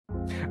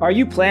Are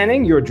you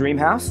planning your dream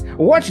house?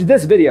 Watch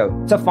this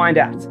video to find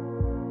out.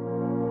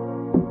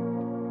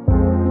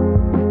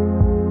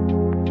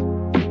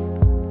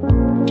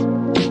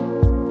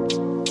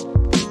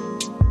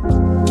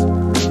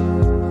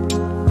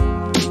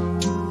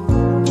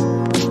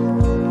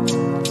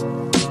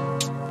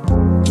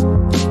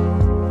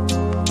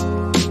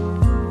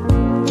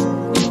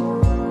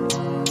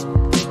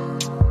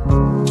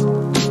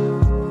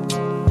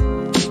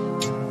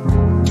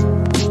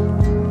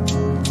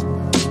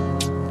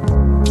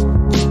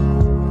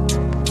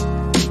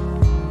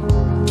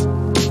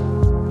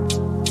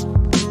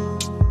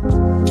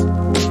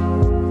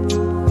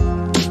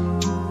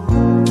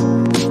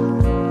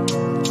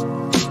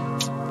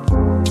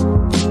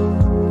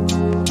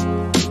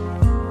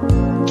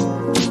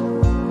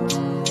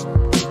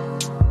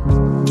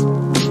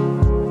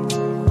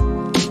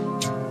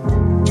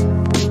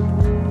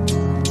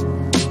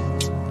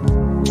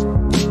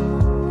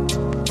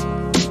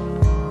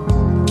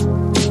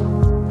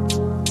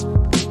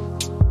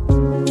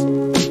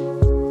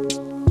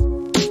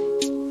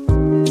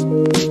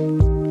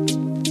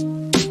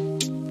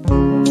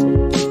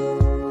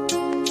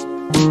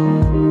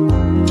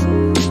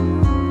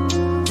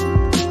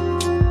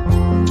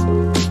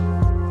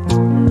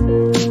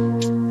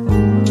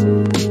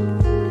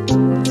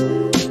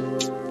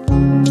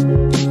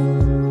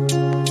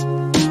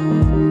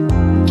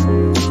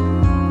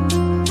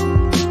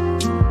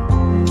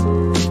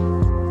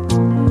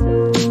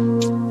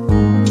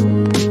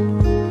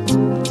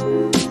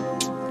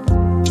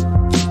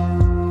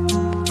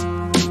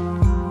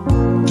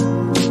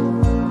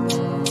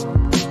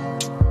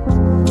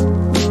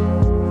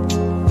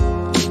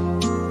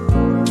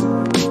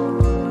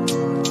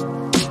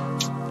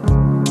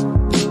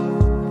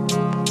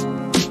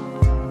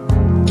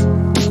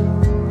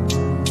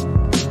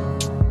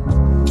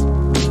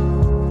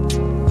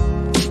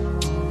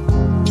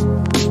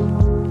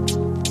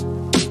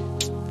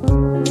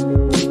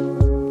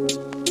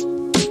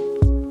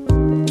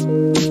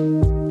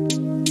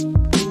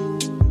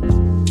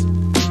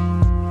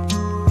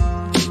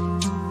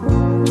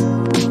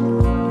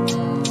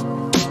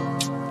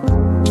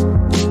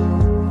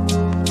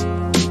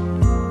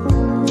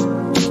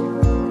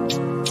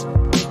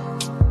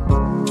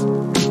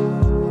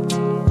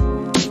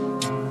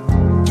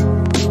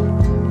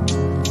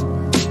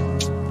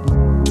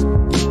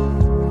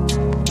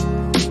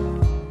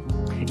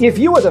 If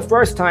you are the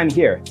first time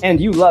here and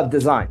you love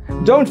design,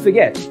 don't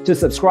forget to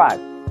subscribe.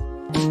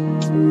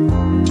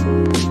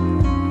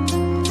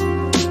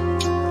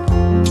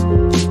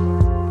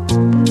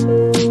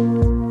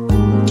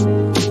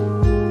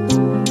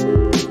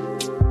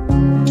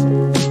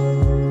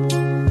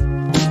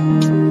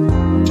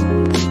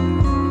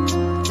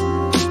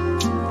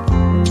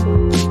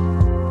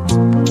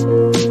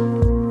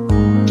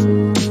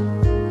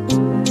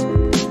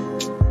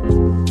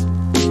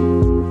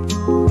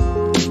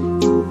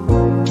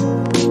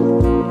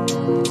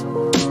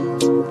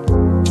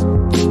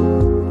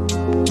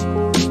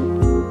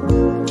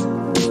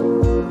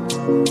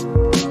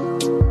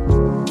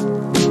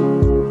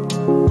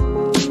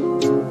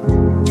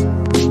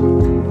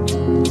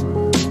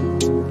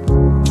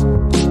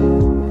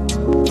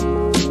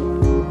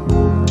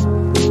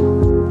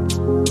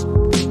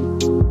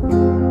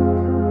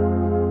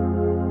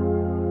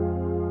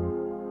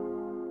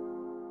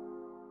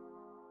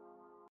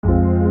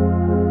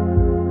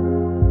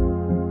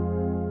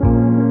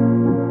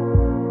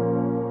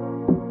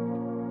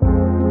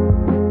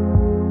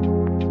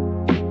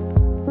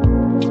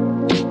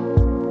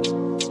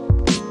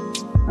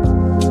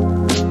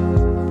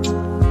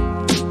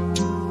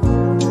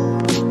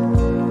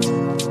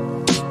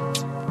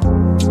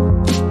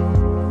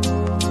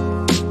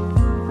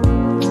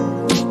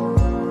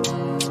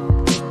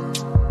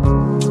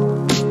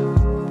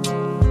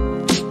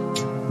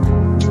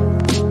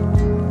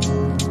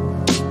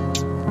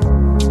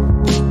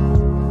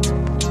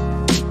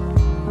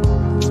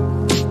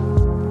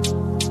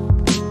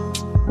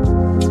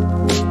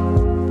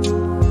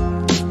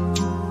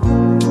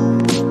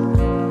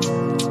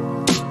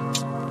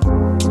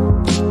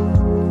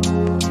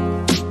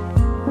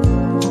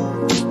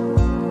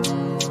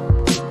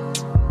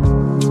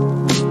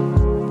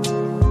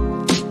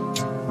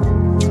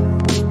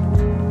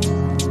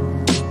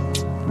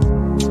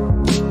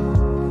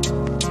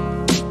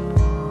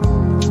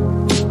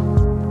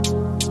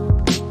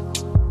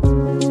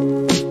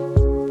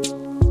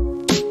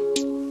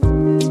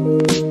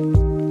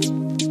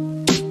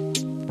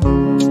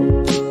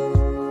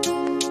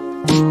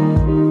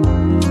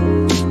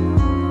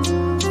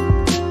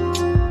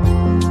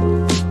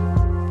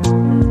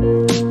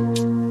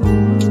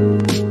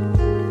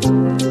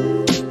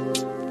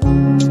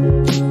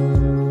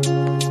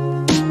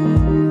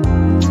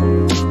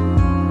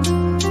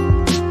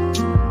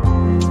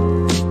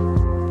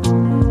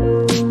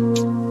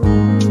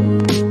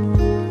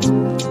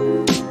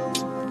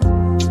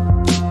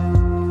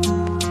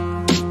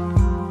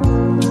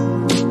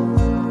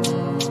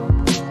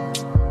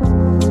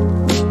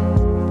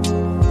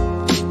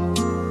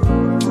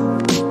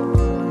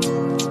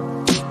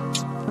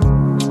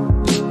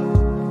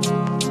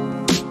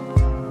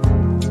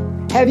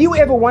 Have you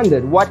ever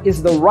wondered what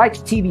is the right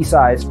TV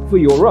size for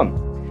your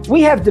room?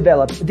 We have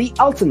developed the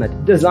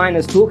ultimate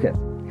designer's toolkit.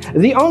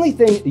 The only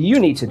thing you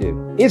need to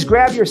do is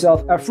grab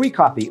yourself a free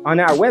copy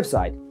on our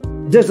website,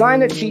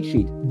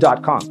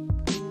 designercheatsheet.com.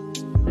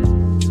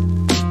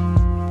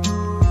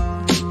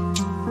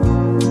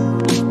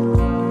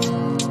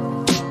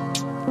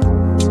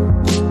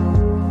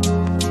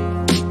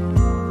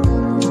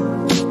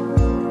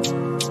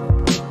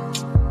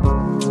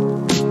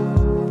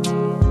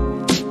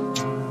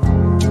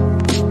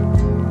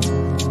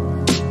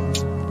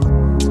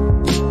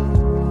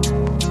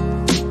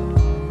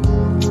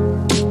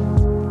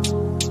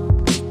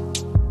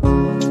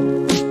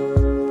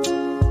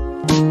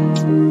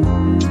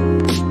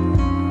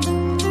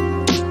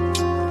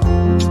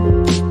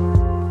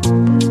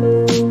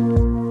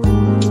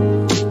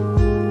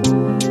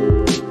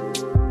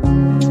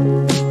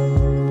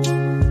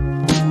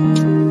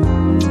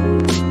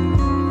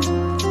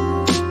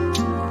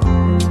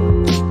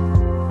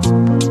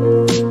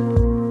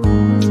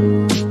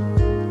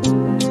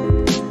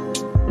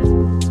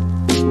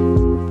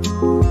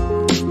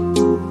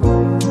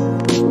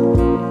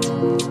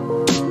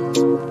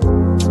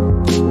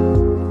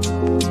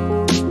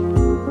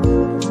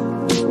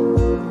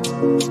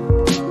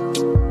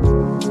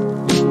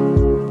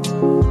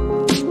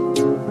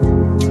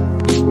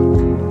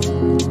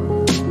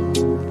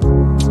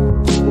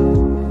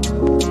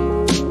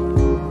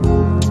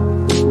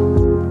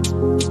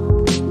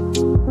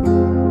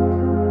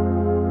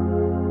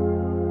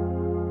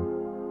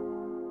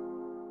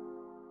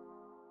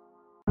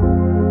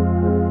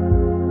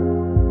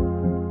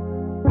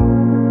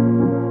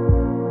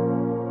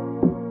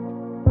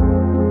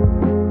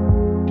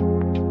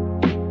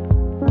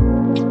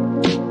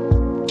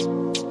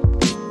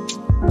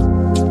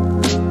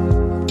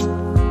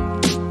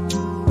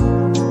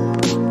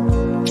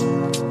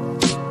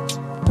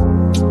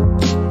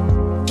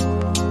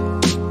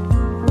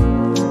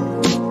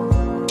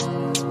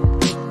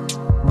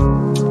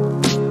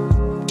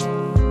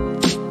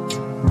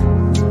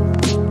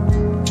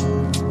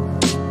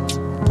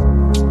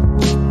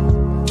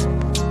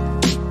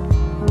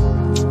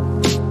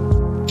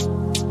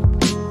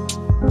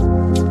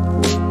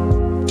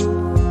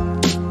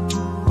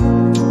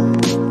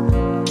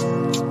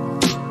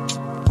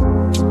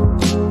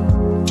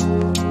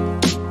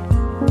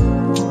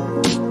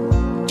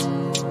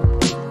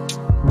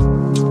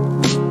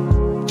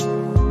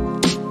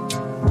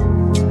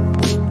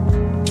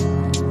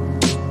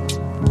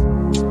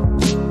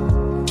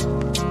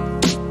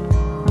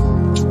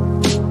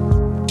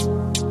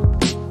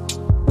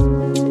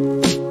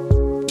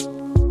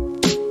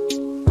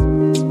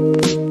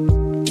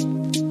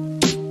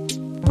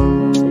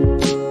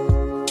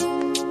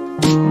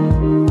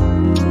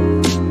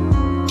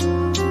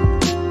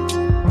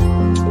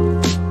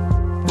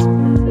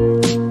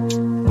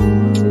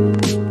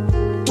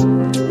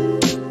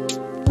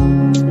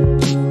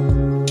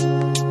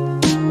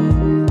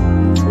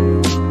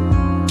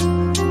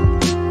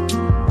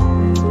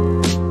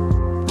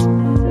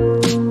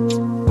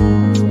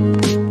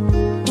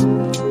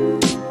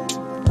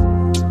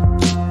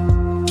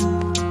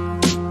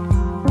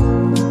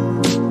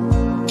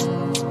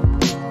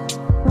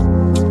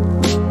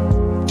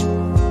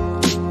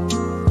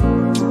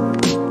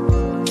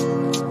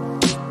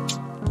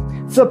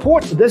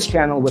 Support this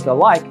channel with a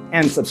like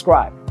and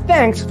subscribe.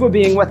 Thanks for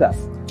being with us.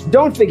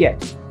 Don't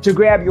forget to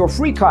grab your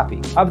free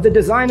copy of the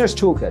Designer's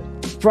Toolkit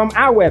from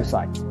our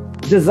website,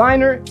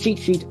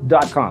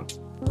 designercheatsheet.com.